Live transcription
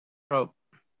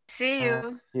See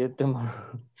you. See you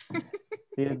tomorrow.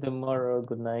 See you tomorrow.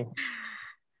 Good night.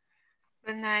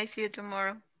 Good night. See you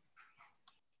tomorrow.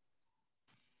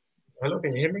 Hello,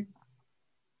 can you hear me?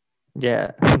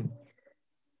 Yeah.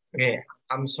 Okay,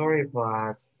 I'm sorry,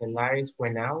 but the lights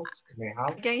went out in my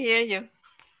house. I can hear you.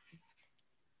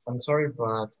 I'm sorry,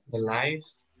 but the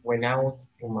lights went out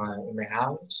in my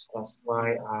house. That's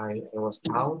why I was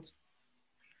out.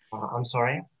 I'm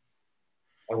sorry.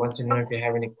 I want to know if you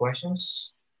have any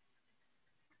questions.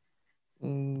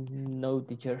 No,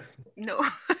 teacher. No.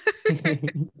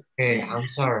 Okay, I'm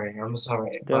sorry. I'm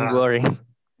sorry. Don't But worry.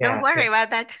 yeah, Don't worry about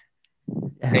that.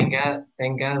 thank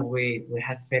God we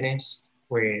had finished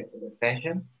with the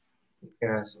session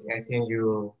because I think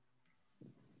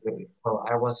well,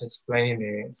 I was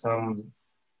explaining some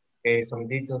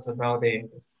details about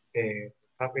the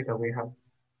topic that we have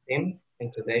seen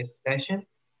in today's session.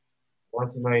 I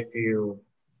want to know if you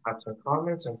have some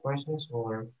comments and questions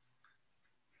or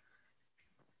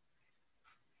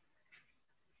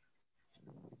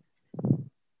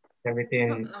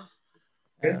everything No.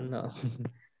 I good? don't know.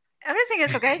 Everything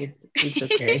is okay. It's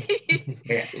okay.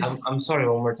 Yeah, I'm sorry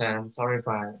one more time. I'm sorry,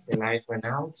 but the light went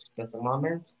out just a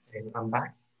moment and I'm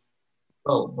back.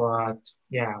 Oh, but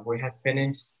yeah, we have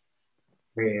finished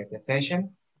with the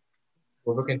session.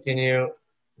 We will continue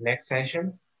next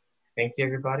session. Thank you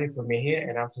everybody for being here,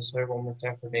 and I'm so sorry one more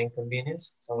time for the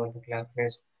inconvenience. Some of the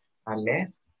classmates are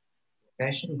left the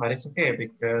session, but it's okay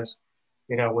because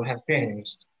we have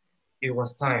finished. It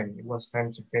was time. It was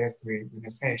time to finish with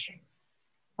the session.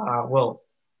 Well,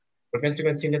 we're going to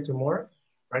continue tomorrow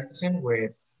practicing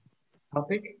with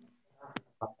topic.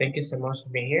 Thank you so much for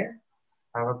being here.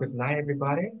 Have a good night,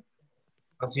 everybody.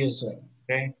 I'll see you soon.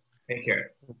 Okay? Take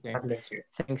care. Okay. God bless you.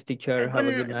 Thanks, teacher. Have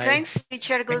a good night. Thanks,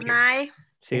 teacher. Good Thank you. night.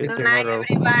 See you Good tomorrow. night,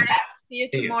 everybody. See you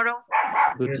See you. tomorrow.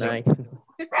 Good See you night.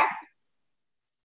 soon.